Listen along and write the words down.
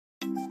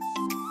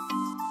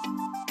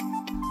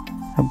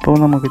അപ്പോൾ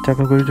നമുക്ക്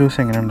ചക്കക്കുരു ജ്യൂസ്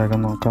എങ്ങനെ ഉണ്ടാക്കാൻ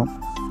നോക്കാം.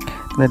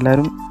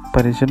 ഇതെല്ലാവരും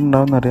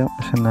പരീക്ഷിച്ചിട്ടുണ്ടാവുമെന്നറിയാം,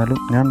 പക്ഷെ എന്നാലും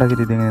ഞാൻ ഉണ്ടാക്കിയ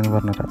രീതി എങ്ങനെയെന്ന്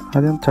പറഞ്ഞുതരാം.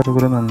 ആദ്യം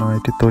ചക്കക്കുരു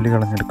നന്നായിട്ട് തൊലി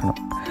കളഞ്ഞെടുക്കണം.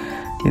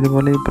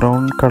 ഇതുപോലെ ഈ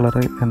ബ്രൗൺ കളർ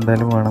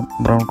എന്തായാലും വേണം,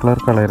 ബ്രൗൺ കളർ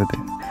കളയരുത്.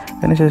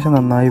 അതിനുശേഷം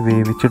നന്നായി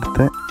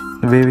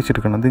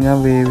വേവിച്ചെടുക്കണം. ഇത് ഞാൻ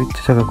വേവിച്ച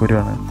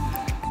ചക്കക്കുരുവാണ്.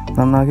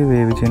 നന്നാക്കി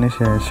വേവിച്ചതിന്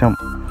ശേഷം,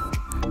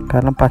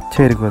 കാരണം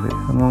പച്ചയായിരിക്കും അത്,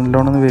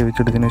 നല്ലോണം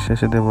വേവിച്ചെടുത്തതിന്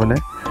ശേഷം ഇതേപോലെ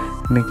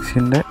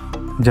മിക്സിൻ്റെ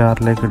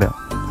ജാറിലേക്ക് ഇടുക.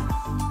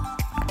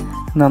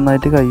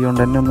 നന്നായിട്ട് കൈ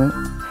കൊണ്ട് തന്നെ ഒന്ന്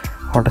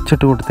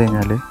ഉടച്ചിട്ട് കൊടുത്തു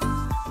കഴിഞ്ഞാൽ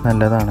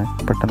നല്ലതാണ്.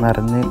 പെട്ടെന്ന്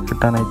അരഞ്ഞ്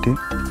കിട്ടാനായിട്ട്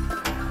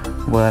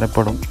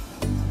ഉപകാരപ്പെടും.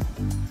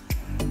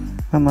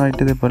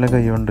 നന്നായിട്ട് ഇതേപോലെ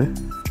കൈ കൊണ്ട്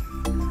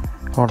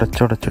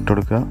ഉടച്ചിട്ട്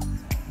കൊടുക്കുക.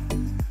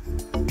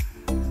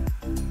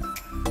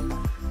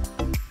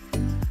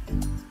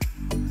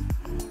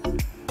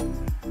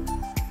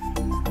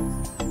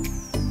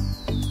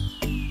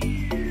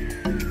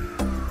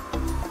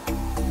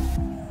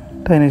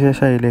 അതിന്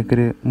ശേഷം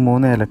അതിലേക്കൊരു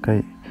 3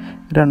 ഏലക്കായ്,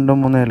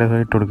 2-3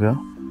 ഏലക്കായ് ഇട്ട് കൊടുക്കുക.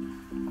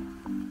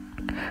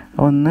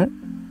 ഒന്ന്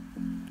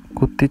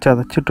കുത്തി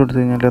ചതച്ചിട്ട് കൊടുത്തു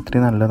കഴിഞ്ഞാൽ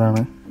അത്രയും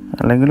നല്ലതാണ്.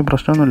 അല്ലെങ്കിൽ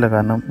പ്രശ്നമൊന്നുമില്ല,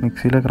 കാരണം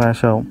മിക്സിയിൽ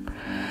ക്രാഷ് ആവും.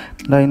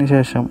 അതിന്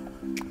ശേഷം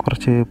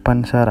കുറച്ച്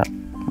പഞ്ചസാര,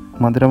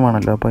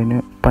 മധുരമാണല്ലോ, അപ്പോൾ അതിന്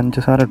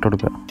പഞ്ചസാര ഇട്ട്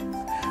കൊടുക്കുക.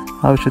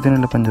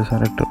 ആവശ്യത്തിനുള്ള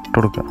പഞ്ചസാര ഇട്ട്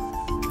കൊടുക്കുക.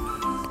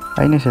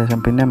 അതിന് ശേഷം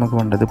പിന്നെ നമുക്ക്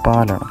വേണ്ടത്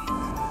പാലാണ്.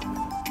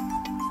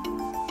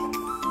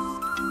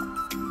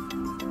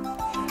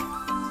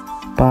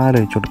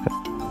 പാലൊഴിച്ച് കൊടുക്കുക.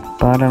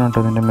 പാലാണ്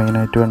കേട്ടോ ഇതിൻ്റെ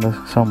മെയിനായിട്ട് വേണ്ട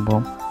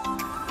സംഭവം.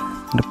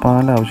 ഇതിൻ്റെ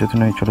പാൽ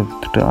ആവശ്യത്തിന് ഒഴിച്ച്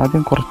കൊടുത്തിട്ട്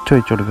ആദ്യം കുറച്ച്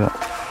ഒഴിച്ച് കൊടുക്കുക.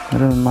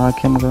 അത്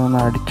നന്നാക്കി നമുക്ക് ഒന്ന്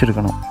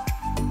അടിച്ചെടുക്കണം.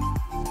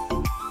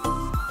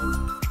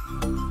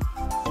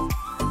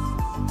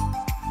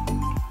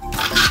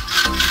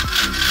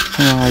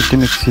 നന്നായിട്ട്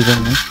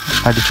മിക്സിയിലൊന്ന്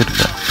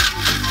അടിച്ചെടുക്കുക.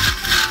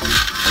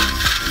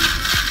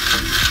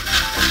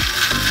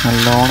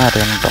 നല്ലോണം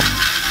അരയണം കേട്ടോ.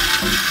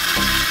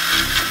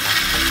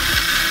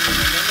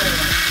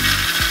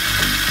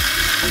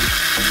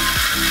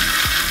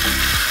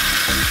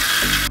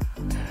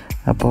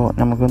 അപ്പോൾ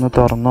നമുക്കൊന്ന്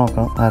തുറന്ന്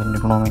നോക്കാം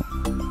അരഞ്ഞിക്കണമെന്ന്.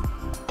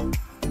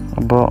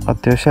 അപ്പോൾ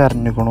അത്യാവശ്യം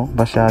അരഞ്ഞിക്കണു,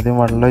 പക്ഷെ ആദ്യം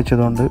വെള്ളം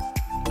ഒഴിച്ചതുകൊണ്ട്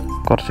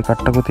കുറച്ച്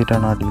കട്ട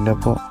കുത്തിയിട്ടാണ് അടിയിൽ.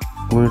 അപ്പോൾ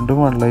വീണ്ടും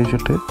വെള്ളം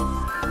ഒഴിച്ചിട്ട്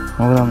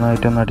നമുക്ക്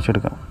നന്നായിട്ടൊന്ന്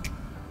അടിച്ചെടുക്കാം.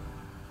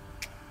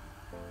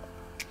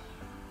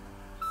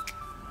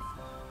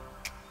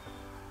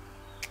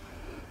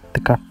 ഇത്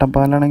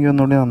കട്ടപ്പാലാണെങ്കിൽ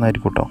ഒന്നുകൂടി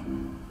നന്നായിരിക്കും കേട്ടോ.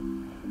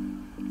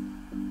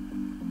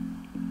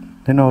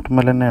 ഇത്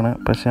നോർമൽ തന്നെയാണ്,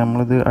 പക്ഷെ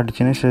നമ്മളിത്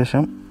അടിച്ചതിന്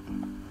ശേഷം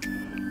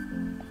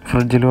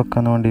ഫ്രിഡ്ജിൽ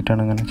വെക്കാൻ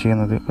വേണ്ടിയിട്ടാണ് ഇങ്ങനെ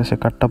ചെയ്യുന്നത്. പക്ഷെ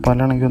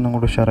കട്ടപ്പാലാണെങ്കിൽ ഒന്നും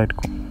കൂടി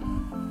ഉഷാറായിരിക്കും.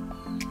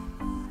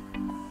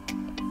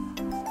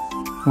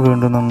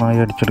 വീണ്ടും നന്നായി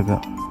അടിച്ചെടുക്കുക.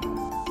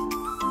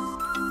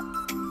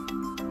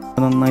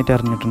 നന്നായിട്ട്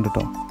അരിഞ്ഞിട്ടുണ്ട്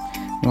കേട്ടോ.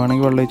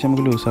 വേണമെങ്കിൽ വെള്ളം ഒഴിച്ച്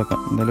നമുക്ക് ലൂസാക്കാം.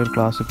 എന്തായാലും ഒരു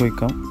ഗ്ലാസ്സിൽ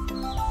ഒഴിക്കാം.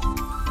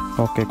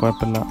 ഓക്കെ,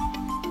 കുഴപ്പമില്ല.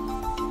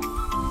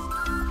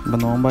 ഇപ്പം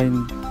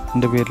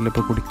നോമ്പതിൻ്റെ പേരിൽ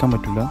ഇപ്പോൾ കുടിക്കാൻ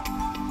പറ്റില്ല.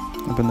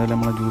 അപ്പോൾ എന്തായാലും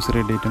നമ്മളെ ജ്യൂസ്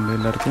റെഡി ആയിട്ടുണ്ട്.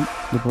 എല്ലാവർക്കും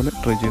ഇതുപോലെ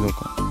ട്രൈ ചെയ്ത്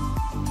നോക്കാം.